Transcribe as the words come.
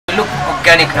look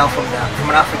organic now from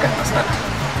an African perspective,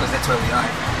 because that's where we are.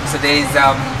 So there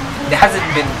hasn't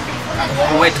been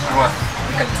great growth,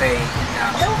 we can say.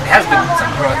 There has been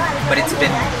some growth, but it's been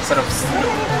sort of.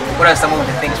 What are some of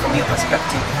the things from your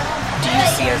perspective do you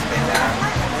see has been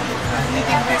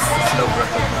leading this slow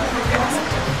growth of organic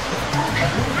sector?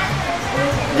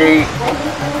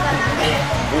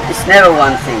 It's never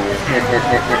one thing. There's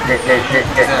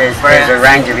a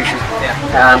range of issues.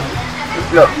 Yeah.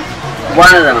 Look,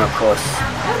 one of them, of course,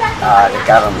 the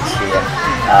governments here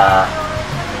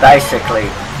basically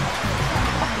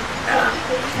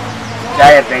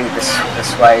they have been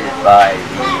persuaded by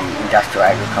the industrial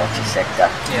agriculture sector,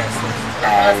 Yes.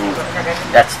 and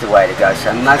that's the way to go.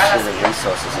 So most of the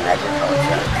resources in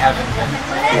agriculture,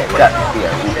 like we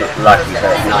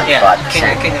heard,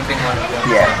 95%. Kenya being one of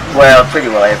them. Yeah, well,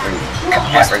 pretty well every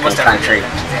African country,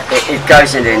 it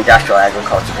goes into industrial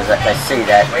agriculture because they see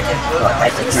that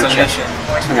as a future.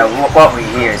 You know, what we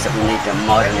hear is that we need to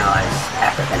modernise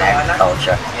African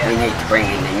agriculture. We need to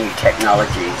bring in the new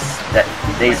technologies. That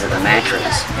these are the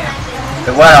mantras.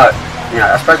 But I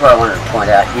suppose what I wanted to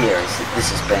point out here is that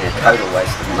this has been a total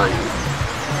waste of money.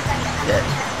 That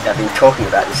they've been talking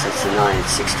about this since the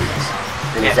 1960s,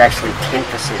 and there's actually 10%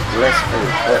 less food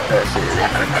per person in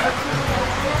Africa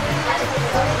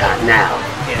now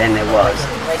than there was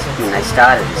when they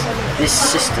started this. This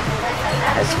system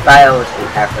has failed in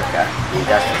Africa, the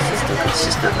industrial system,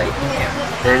 consistently,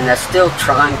 and they're still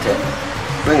trying to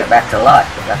bring it back to life,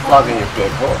 but they're flogging a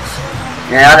dead horse.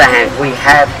 On the other hand, we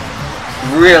have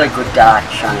really good data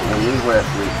showing when we work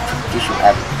with traditional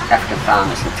African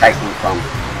farmers and take them from,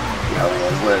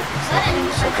 the word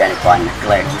is organic by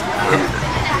neglect.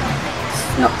 It's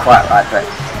not quite right, but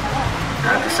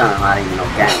because some of them aren't even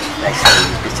organic, they say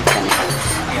bits of chemicals.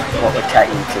 What we're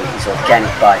taking to is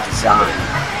organic by design.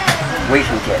 We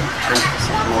can get 100%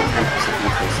 more than 100%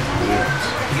 increases in yields.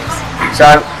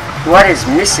 So what is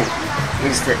missing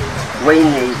is that we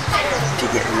need to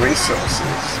get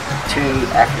resources to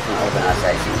African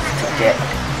organisations to get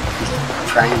this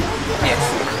training. Yes.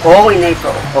 All we need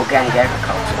for organic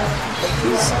agriculture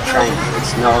is training,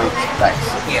 it's knowledge base.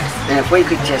 Yes. And if we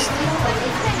could just,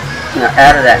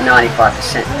 out of that 95%,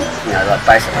 like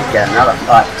basically get another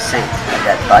 5% of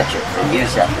that budget and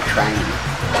use that for training,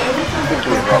 it would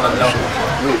be a revolution.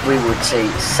 We would see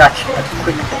such a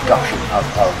quick adoption of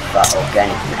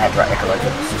organic and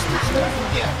agroecological systems.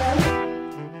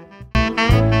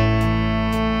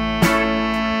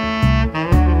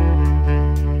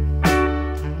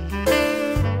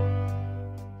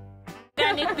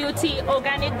 Organic beauty,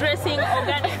 organic dressing,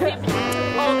 organic food,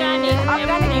 organic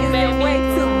is the way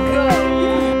to go.